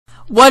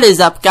What is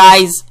up,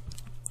 guys?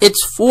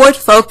 It's Ford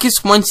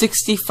Focus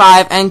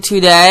 165, and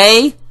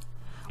today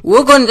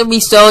we're going to be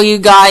showing you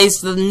guys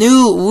the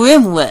new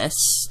rim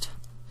list.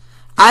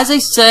 As I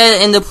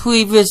said in the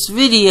previous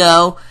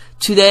video,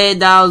 today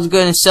I was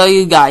going to show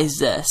you guys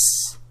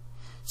this,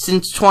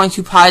 since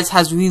 22 Pilots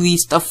has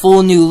released a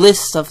full new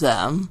list of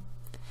them,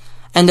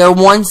 and they're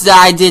ones that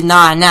I did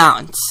not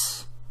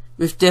announce,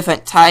 with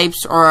different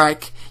types or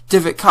like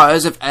different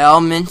colors of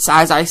elements,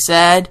 as I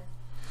said.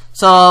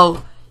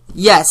 So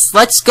yes,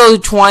 let's go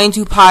to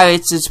 22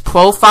 Pilots'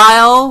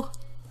 profile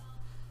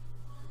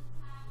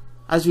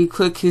as we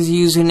click his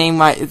username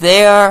right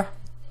there.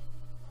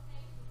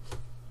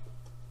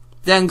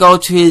 Then go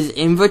to his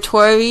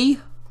inventory.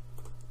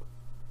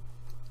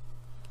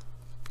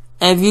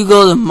 And if you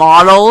go to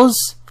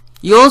models,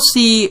 you'll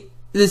see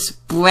this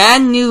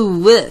brand new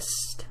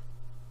list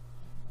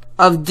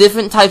of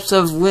different types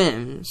of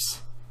rims.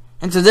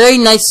 And it's a very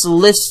nice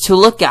list to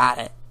look at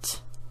it.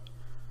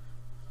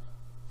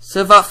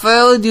 So without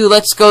further ado,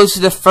 let's go to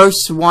the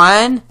first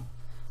one,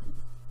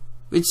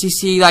 which you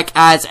see like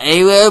as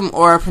a rim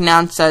or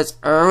pronounced as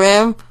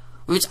rim,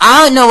 which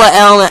I don't know what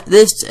element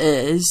this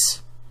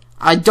is.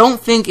 I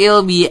don't think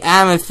it'll be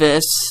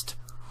amethyst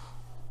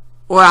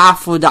or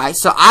aphrodite,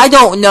 so I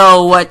don't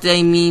know what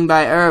they mean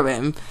by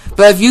rim.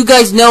 But if you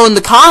guys know in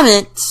the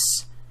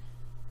comments,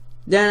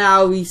 then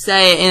I'll be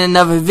saying it in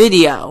another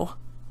video.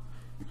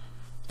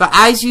 But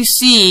as you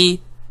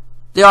see,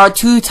 there are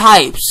two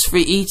types for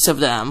each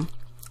of them.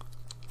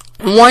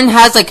 One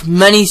has like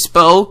many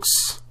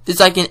spokes. It's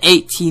like an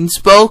 18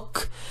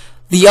 spoke.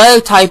 The other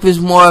type is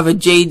more of a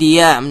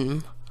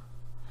JDM.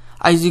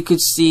 As you could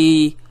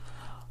see,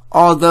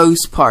 all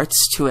those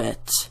parts to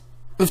it,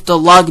 with the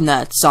lug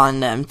nuts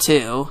on them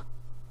too,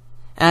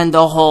 and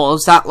the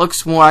holes. That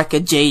looks more like a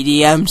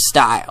JDM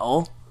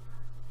style.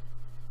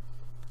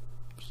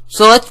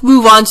 So let's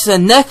move on to the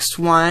next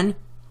one.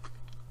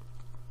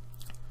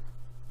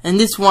 And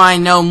this one I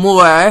know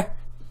more.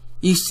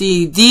 You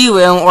see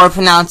D-Rim, or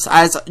pronounced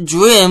as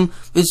Drim,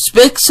 which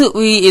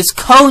basically is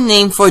code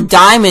name for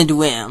Diamond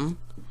Rim.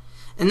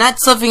 And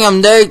that's something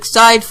I'm very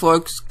excited for,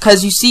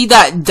 because you see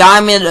that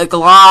diamond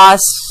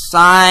gloss,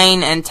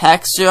 sign, and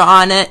texture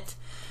on it.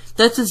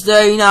 That is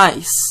very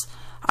nice.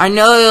 I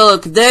know it'll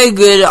look very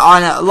good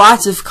on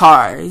lots of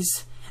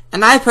cars.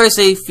 And I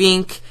personally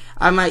think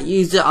I might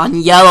use it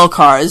on yellow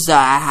cars that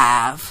I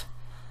have.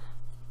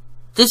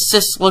 This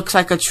just looks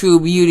like a true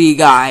beauty,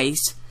 guys.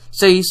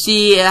 So you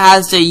see it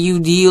has the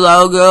UD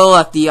logo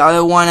like the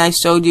other one I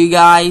showed you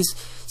guys.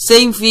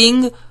 Same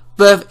thing,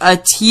 but a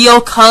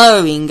teal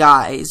coloring,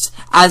 guys,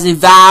 as a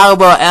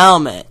valuable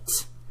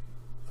element.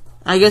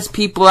 I guess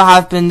people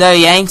have been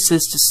very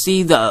anxious to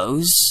see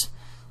those,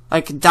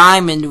 like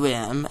diamond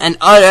rim and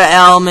other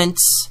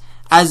elements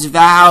as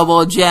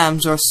valuable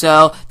gems or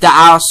so that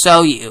I'll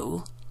show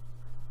you.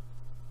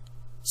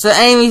 So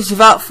anyways,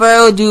 without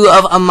further ado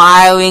of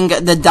admiring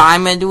the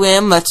diamond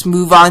rim, let's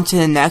move on to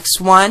the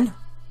next one,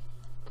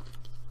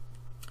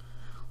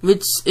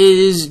 which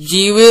is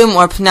G-Rim,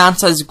 or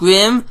pronounced as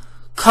Grim,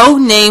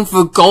 code name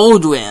for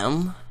Gold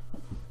Rim.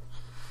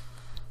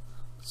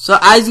 So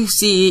as you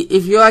see,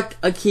 if you're like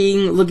a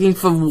king looking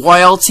for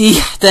royalty,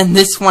 then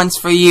this one's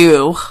for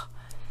you.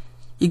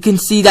 You can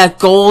see that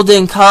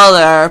golden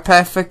color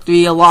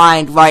perfectly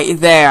aligned right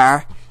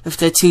there with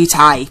the two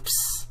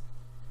types.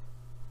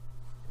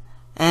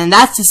 And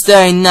that's just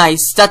very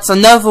nice. That's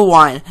another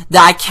one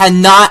that I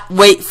cannot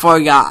wait for,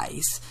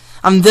 guys.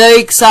 I'm very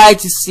excited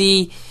to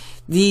see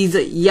these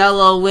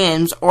yellow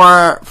rims,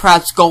 or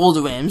perhaps gold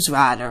rims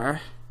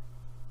rather.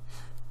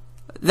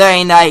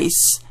 Very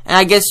nice. And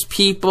I guess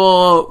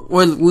people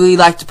would really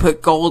like to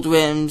put gold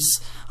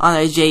rims on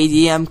their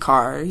JDM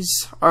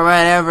cars, or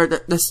whatever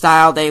the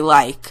style they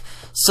like.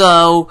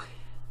 So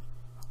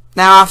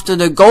now after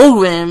the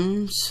gold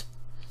rims,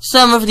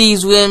 some of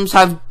these rims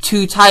have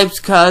two types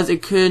because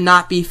it could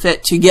not be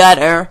fit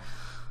together.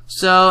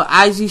 So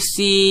as you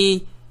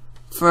see,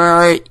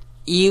 for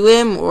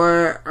E-Rim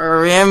or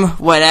Rim,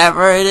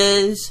 whatever it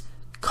is,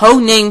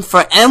 code name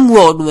for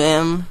Emerald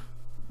Rim.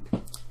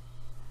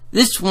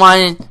 This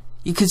one,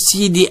 you can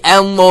see the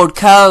emerald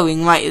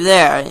coloring right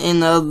there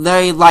in a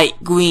very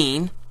light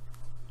green.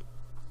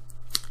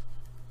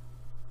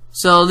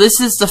 So this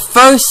is the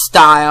first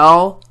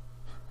style,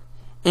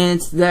 and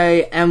it's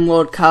very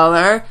emerald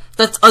color.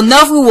 That's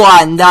another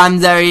one that I'm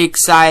very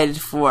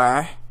excited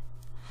for.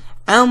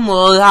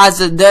 Emerald has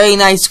a very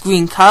nice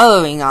green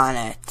coloring on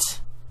it.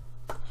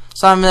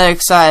 So I'm really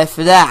excited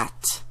for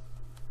that.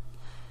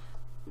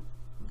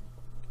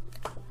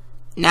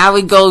 Now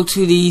we go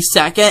to the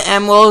second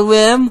emerald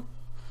rim.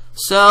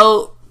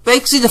 So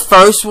basically the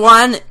first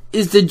one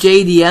is the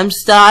JDM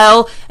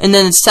style, and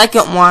then the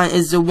second one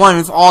is the one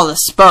with all the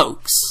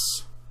spokes.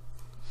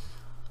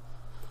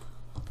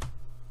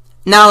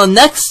 Now the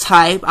next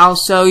type I'll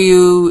show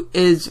you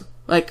is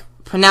like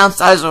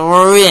pronounced as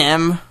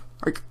rim,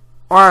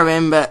 or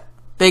rim, but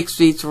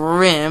basically it's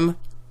rim.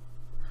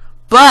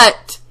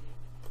 But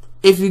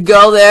if you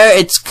go there,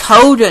 it's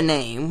code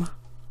name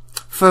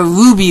for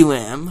Ruby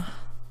Rim.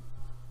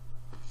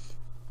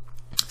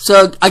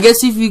 So I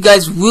guess if you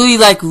guys really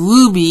like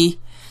ruby,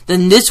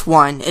 then this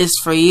one is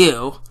for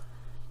you.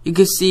 You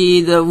can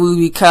see the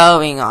ruby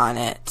coloring on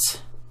it.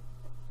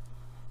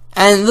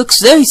 And it looks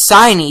very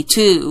shiny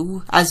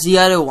too, as the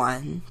other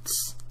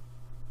ones.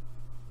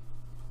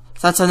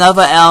 So that's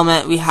another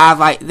element we have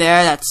right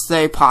there that's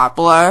very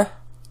popular.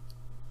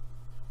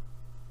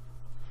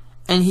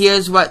 And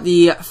here's what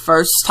the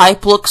first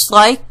type looks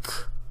like.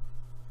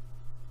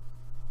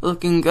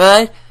 Looking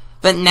good.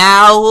 But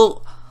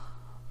now,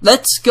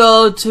 let's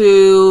go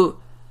to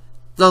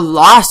the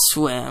Lost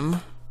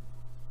Whim.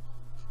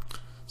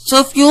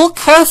 So if you look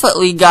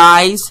carefully,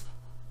 guys,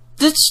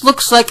 this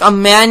looks like a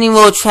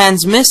manual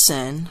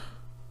transmission.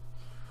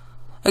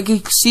 I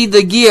can see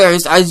the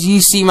gears as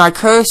you see my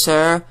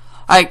cursor.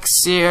 Like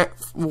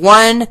shift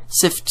 1,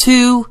 shift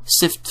 2,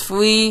 shift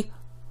 3,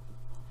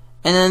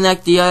 and then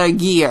like the other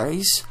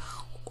gears.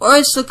 Or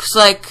it looks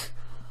like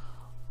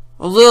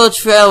a little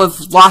trail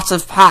with lots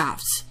of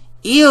paths.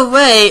 Either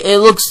way, it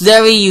looks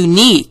very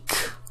unique.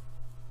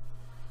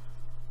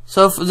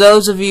 So for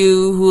those of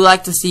you who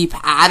like to see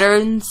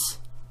patterns,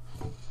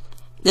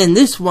 then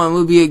this one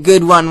would be a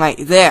good one right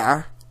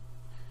there.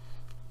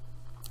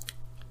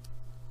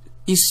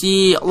 You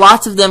see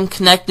lots of them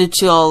connected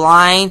to a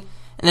line,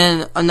 and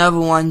then another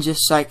one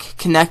just like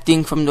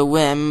connecting from the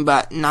whim,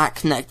 but not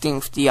connecting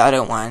with the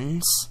other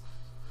ones.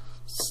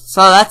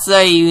 So that's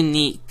very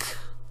unique.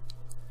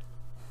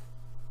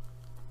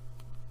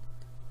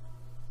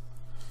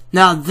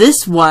 Now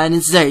this one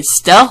is very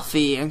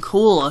stealthy and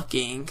cool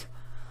looking.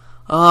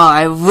 Oh,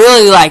 I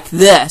really like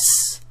this.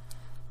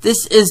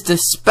 This is the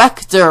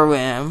Spectre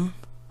Whim,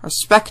 or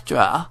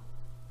Spectra,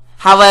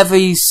 however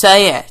you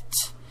say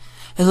it.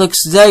 It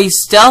looks very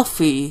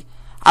stealthy,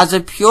 as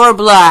a pure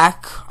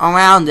black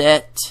around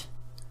it,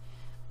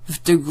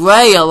 with the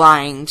gray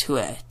aligning to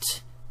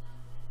it.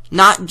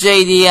 Not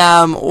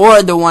JDM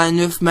or the one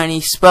with many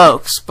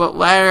spokes, but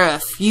rather a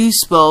few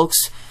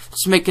spokes,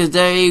 which make a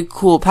very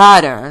cool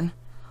pattern.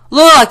 A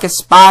little like a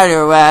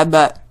spider web,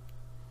 but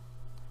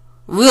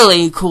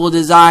really cool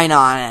design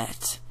on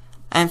it.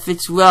 And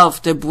fits well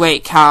with the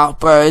brake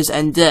calipers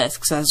and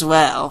discs as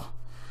well.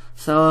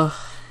 So,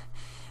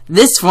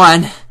 this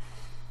one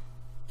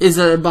is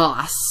a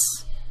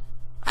boss.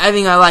 I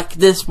think I like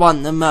this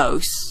one the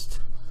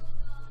most.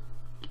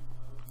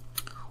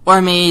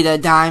 Or maybe the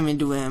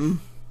diamond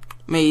whim.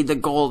 Maybe the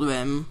gold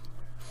whim.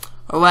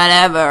 Or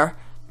whatever.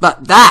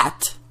 But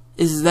that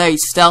is a very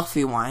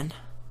stealthy one.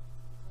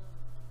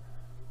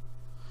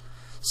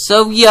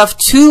 So we have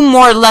 2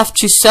 more left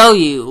to show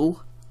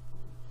you.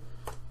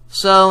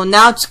 So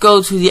now let's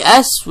go to the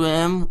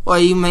S-Whim, or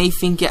you may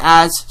think it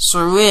as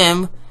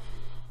Swim.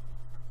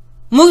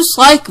 Most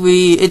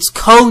likely, it's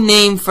code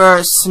name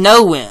for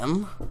Snow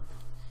Whim.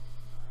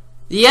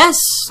 Yes,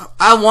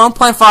 at one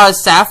point thought it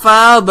was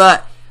Sapphire,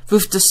 but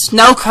with the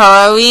snow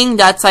coloring,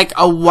 that's like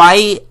a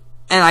white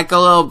and like a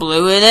little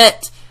blue in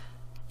it,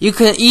 you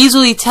can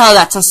easily tell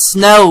that's a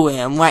Snow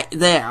Whim right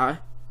there.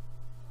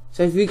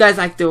 So if you guys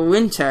like the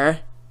winter,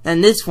 then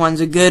this one's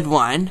a good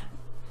one.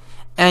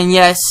 And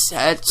yes,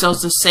 it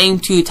shows the same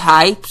 2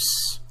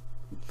 types,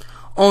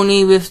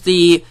 only with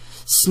the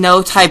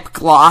snow type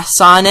gloss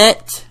on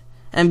it,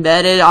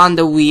 embedded on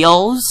the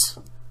wheels.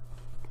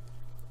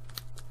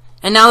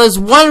 And now there's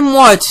one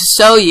more to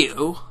show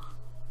you.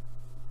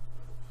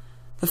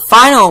 The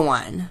final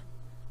one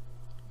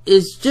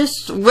is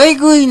just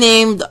regularly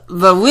named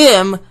the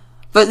Whim,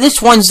 but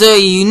this one's very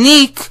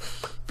unique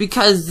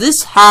because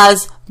this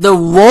has the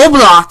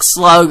Roblox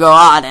logo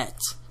on it.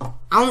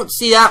 I don't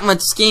see that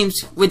much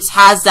games which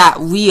has that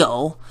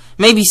wheel.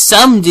 Maybe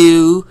some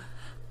do,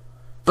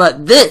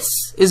 but this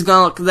is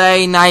gonna look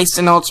very nice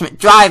in Ultimate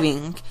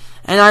Driving.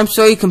 And I'm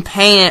sure you can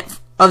paint it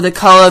of the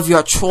color of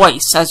your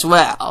choice as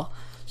well.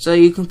 So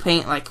you can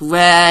paint like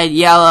red,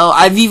 yellow.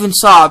 I've even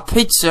saw a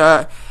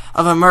picture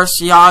of a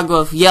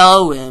Murcielago with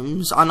yellow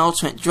whims on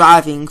Ultimate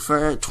Driving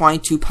for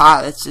 22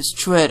 Pilots'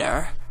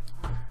 Twitter.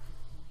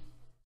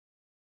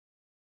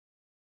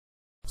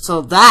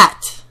 So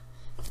that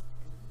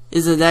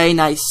is a very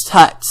nice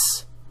touch.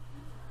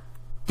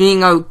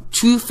 Being a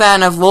true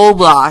fan of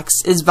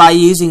Roblox is by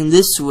using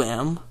this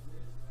whim.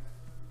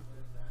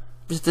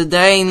 With the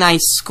very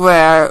nice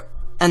square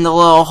and the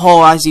little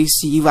hole as you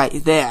see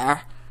right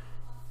there.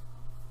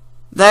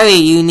 Very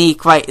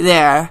unique right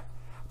there.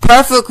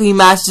 Perfectly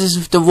matches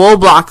with the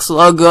Roblox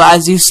logo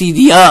as you see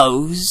the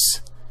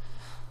O's.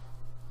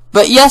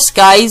 But yes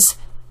guys,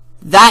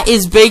 that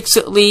is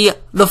basically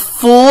the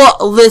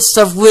full list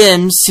of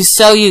whims to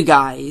show you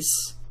guys.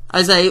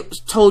 As I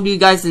told you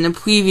guys in the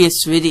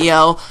previous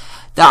video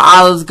that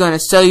I was going to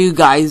show you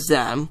guys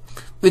them.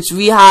 Which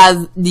we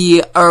have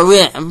the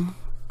whim,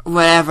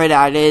 whatever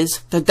that is,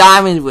 the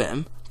diamond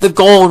whim, the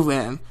gold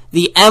whim,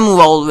 the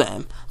emerald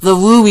whim, the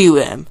ruby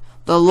whim,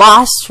 the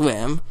lost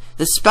whim,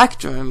 the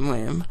spectrum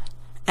whim,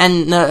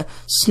 and the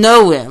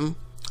snow whim,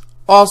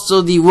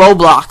 also the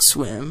Roblox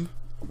whim.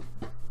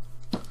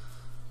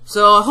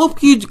 So I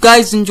hope you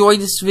guys enjoyed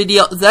this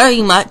video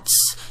very much.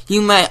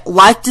 You might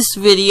like this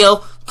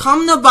video.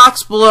 Comment in the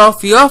box below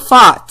for your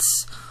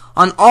thoughts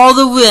on all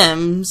the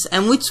whims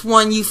and which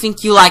one you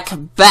think you like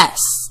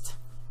best.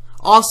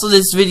 Also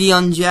this video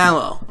in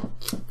general.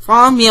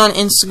 Follow me on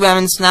Instagram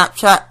and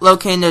Snapchat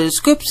located in the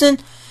description,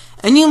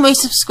 and you may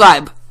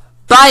subscribe.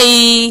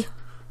 Bye!